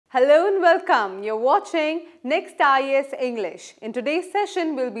Hello and welcome. You're watching Next IAS English. In today's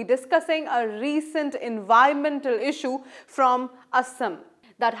session, we'll be discussing a recent environmental issue from Assam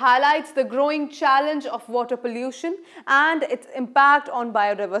that highlights the growing challenge of water pollution and its impact on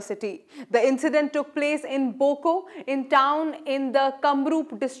biodiversity. The incident took place in Boko, in town in the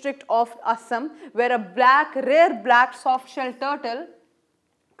Kamrup district of Assam, where a rare black softshell turtle,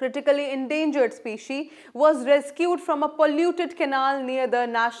 critically endangered species, was rescued from a polluted canal near the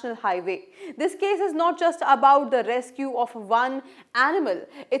national highway. This case is not just about the rescue of one animal.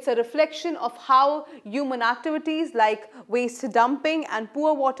 It's a reflection of how human activities like waste dumping and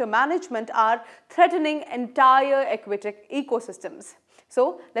poor water management are threatening entire aquatic ecosystems.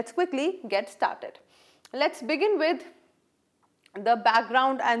 So let's quickly get started. Let's begin with the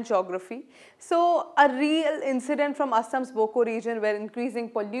background and geography. So, a real incident from Assam's Boko region where increasing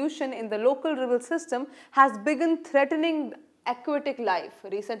pollution in the local river system has begun threatening aquatic life.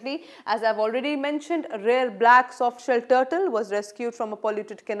 Recently, as I've already mentioned, a rare black softshell turtle was rescued from a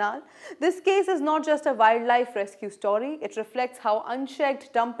polluted canal. This case is not just a wildlife rescue story. It reflects how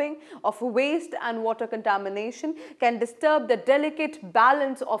unchecked dumping of waste and water contamination can disturb the delicate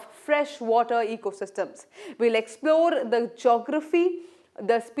balance of freshwater ecosystems. We'll explore the geography,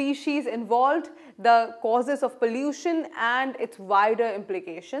 the species involved, the causes of pollution and its wider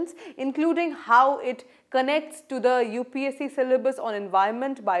implications, including how it connects to the UPSC syllabus on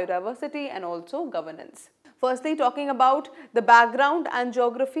environment, biodiversity and also governance. Firstly, talking about the background and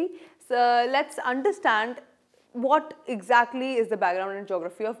geography, so let's understand what exactly is the background and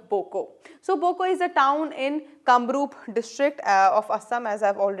geography of Boko. So, Boko is a town in Kamrup district of Assam, as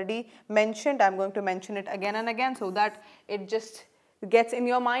I've already mentioned. I'm going to mention it again and again so that it just gets in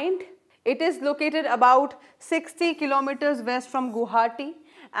your mind. It is located about 60 kilometers west from Guwahati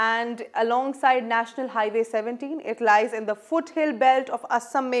and alongside National Highway 17. It lies in the foothill belt of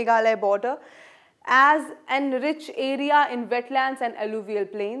Assam-Meghalaya border as an rich area in wetlands and alluvial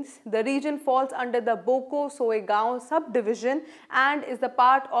plains. The region falls under the Boko-Soegaon subdivision and is the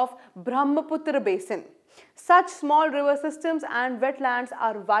part of Brahmaputra basin. Such small river systems and wetlands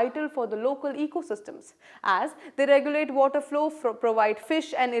are vital for the local ecosystems as they regulate water flow, provide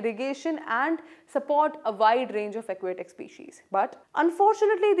fish and irrigation and support a wide range of aquatic species. But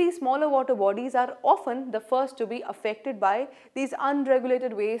unfortunately, these smaller water bodies are often the first to be affected by these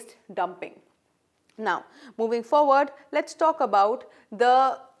unregulated waste dumping. Now, moving forward, let's talk about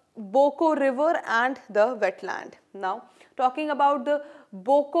the Boko River and the wetland. Now, talking about the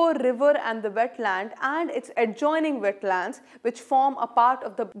Boko River and the wetland and its adjoining wetlands which form a part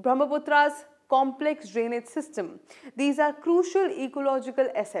of the Brahmaputra's complex drainage system. These are crucial ecological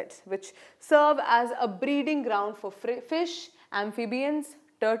assets which serve as a breeding ground for fish, amphibians,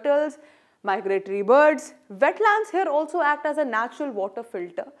 turtles, migratory birds. Wetlands here also act as a natural water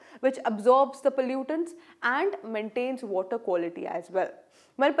filter which absorbs the pollutants and maintains water quality as well.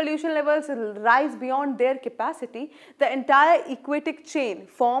 When pollution levels rise beyond their capacity, the entire aquatic chain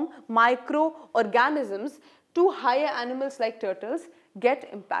form microorganisms to higher animals like turtles get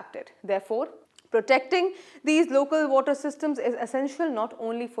impacted. Therefore, protecting these local water systems is essential not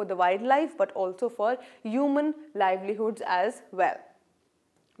only for the wildlife but also for human livelihoods as well.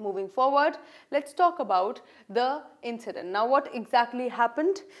 Moving forward, let's talk about the incident. Now, what exactly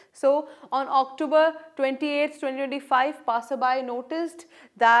happened? So, on October 28, 2025, passerby noticed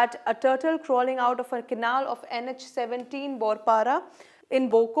that a turtle crawling out of a canal of NH17 Borpara in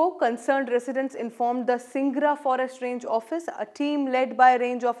Boko. Concerned residents informed the Singra Forest Range Office. A team led by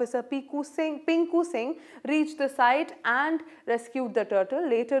Range Officer Pinku Singh reached the site and rescued the turtle,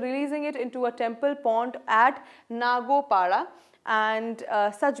 later releasing it into a temple pond at Nagopara. And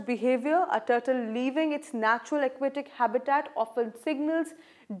such behavior, a turtle leaving its natural aquatic habitat, often signals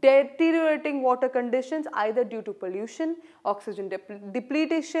deteriorating water conditions either due to pollution, oxygen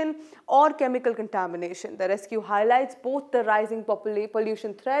depletion or chemical contamination. The rescue highlights both the rising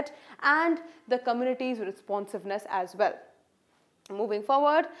pollution threat and the community's responsiveness as well. Moving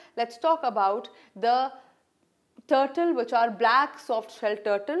forward, let's talk about the turtle, which are black softshell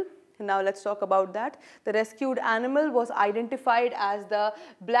turtle. Now, let's talk about that. The rescued animal was identified as the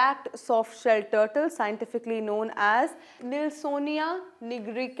black softshell turtle, scientifically known as Nilssonia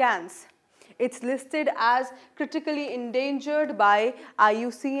nigricans. It's listed as critically endangered by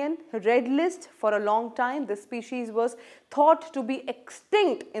IUCN Red List for a long time. This species was thought to be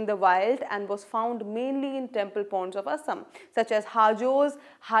extinct in the wild and was found mainly in temple ponds of Assam, such as Hajo's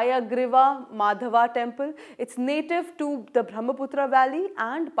Hayagriva Madhava temple. It's native to the Brahmaputra valley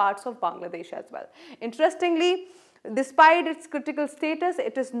and parts of Bangladesh as well. Interestingly, despite its critical status,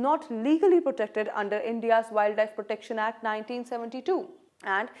 it is not legally protected under India's Wildlife Protection Act 1972.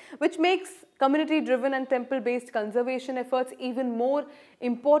 and which makes community-driven and temple-based conservation efforts even more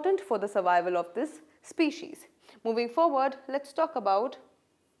important for the survival of this species. Moving forward, let's talk about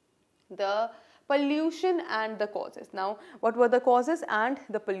the pollution and the causes. Now, what were the causes and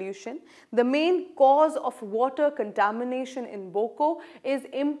the pollution? The main cause of water contamination in Boko is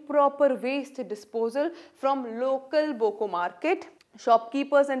improper waste disposal from local Boko market.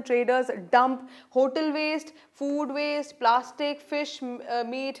 Shopkeepers and traders dump hotel waste, food waste, plastic, fish,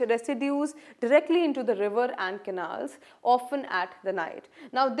 meat residues directly into the river and canals, often at the night.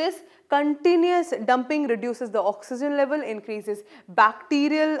 Now, this continuous dumping reduces the oxygen level, increases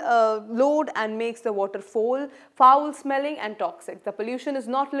bacterial load and makes the water foul smelling and toxic. The pollution is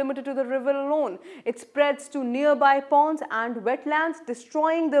not limited to the river alone. It spreads to nearby ponds and wetlands,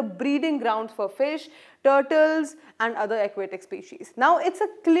 destroying the breeding grounds for fish, turtles and other aquatic species. Now, it's a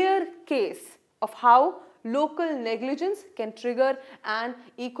clear case of how local negligence can trigger an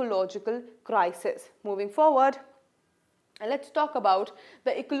ecological crisis. Moving forward, let's talk about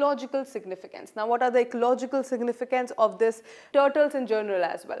the ecological significance. Now, what are the ecological significance of this turtles in general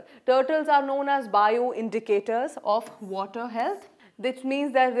as well? Turtles are known as bioindicators of water health. This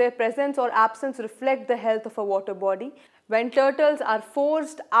means that their presence or absence reflect the health of a water body. When turtles are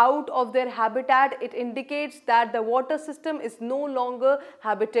forced out of their habitat, it indicates that the water system is no longer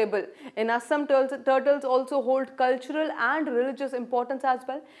habitable. In Assam, turtles also hold cultural and religious importance as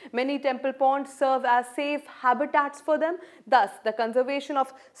well. Many temple ponds serve as safe habitats for them. Thus, the conservation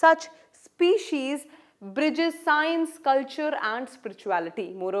of such species bridges science, culture and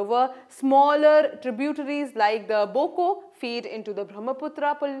spirituality. Moreover, smaller tributaries like the Boko feed into the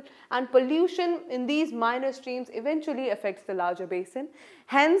Brahmaputra, and pollution in these minor streams eventually affects the larger basin.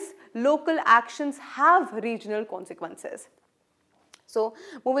 Hence, local actions have regional consequences. So,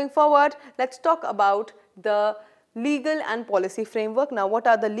 moving forward, let's talk about the legal and policy framework. Now, what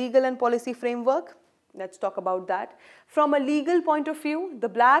are the legal and policy framework? Let's talk about that. From a legal point of view, the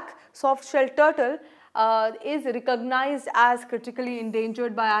black softshell turtle is recognized as critically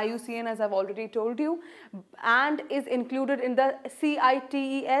endangered by IUCN, as I've already told you, and is included in the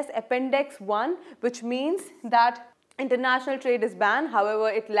CITES Appendix 1, which means that international trade is banned. However,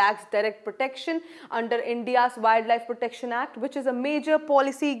 it lacks direct protection under India's Wildlife Protection Act, which is a major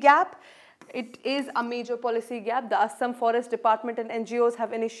policy gap. It is a major policy gap. The Assam Forest Department and NGOs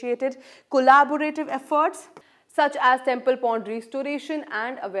have initiated collaborative efforts such as temple pond restoration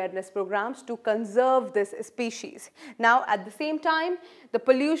and awareness programs to conserve this species. Now, at the same time, the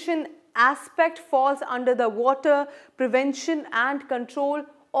pollution aspect falls under the Water Prevention and Control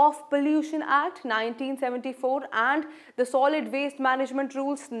of Pollution Act 1974 and the Solid Waste Management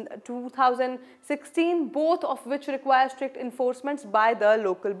Rules 2016, both of which require strict enforcements by the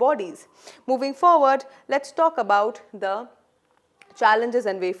local bodies. Moving forward, let's talk about the challenges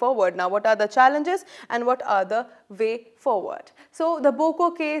and way forward. Now, what are the challenges and what are the way forward? So, the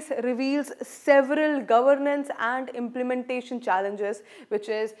Boko case reveals several governance and implementation challenges, which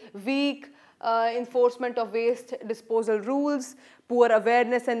is weak enforcement of waste disposal rules, poor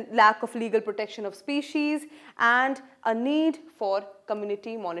awareness and lack of legal protection of species, and a need for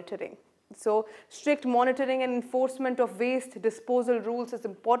community monitoring. So, strict monitoring and enforcement of waste disposal rules is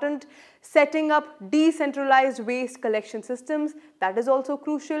important. Setting up decentralized waste collection systems, that is also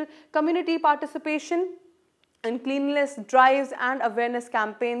crucial. Community participation in cleanliness drives and awareness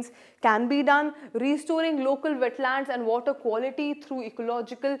campaigns can be done. Restoring local wetlands and water quality through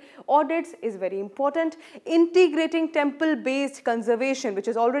ecological audits is very important. Integrating temple-based conservation, which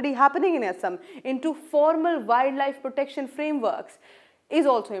is already happening in Assam, into formal wildlife protection frameworks is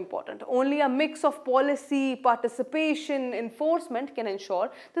also important. Only a mix of policy, participation, enforcement can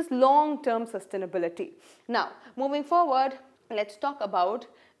ensure this long-term sustainability. Now, moving forward, let's talk about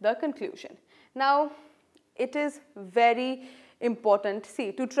the conclusion. Now, it is very important.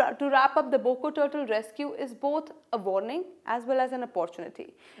 See, to wrap up, the Boko turtle rescue is both a warning as well as an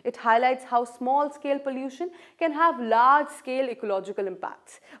opportunity. It highlights how small-scale pollution can have large-scale ecological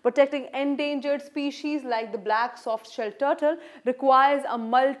impacts. Protecting endangered species like the black softshell turtle requires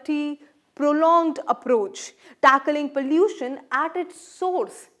a prolonged approach, tackling pollution at its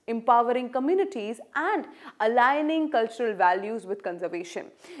source, empowering communities and aligning cultural values with conservation.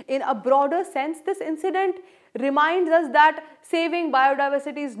 In a broader sense, this incident reminds us that saving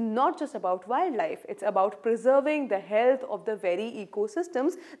biodiversity is not just about wildlife, it's about preserving the health of the very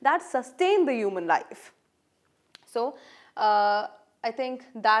ecosystems that sustain the human life. So, I think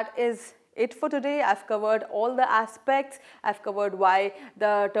that is it for today. I've covered all the aspects. I've covered why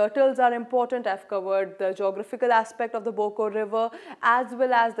the turtles are important. I've covered the geographical aspect of the Boko River as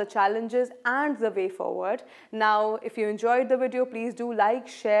well as the challenges and the way forward. Now, if you enjoyed the video, please do like,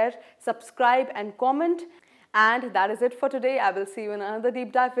 share, subscribe and comment. And that is it for today. I will see you in another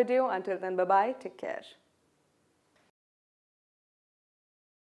deep dive video. Until then, bye-bye. Take care.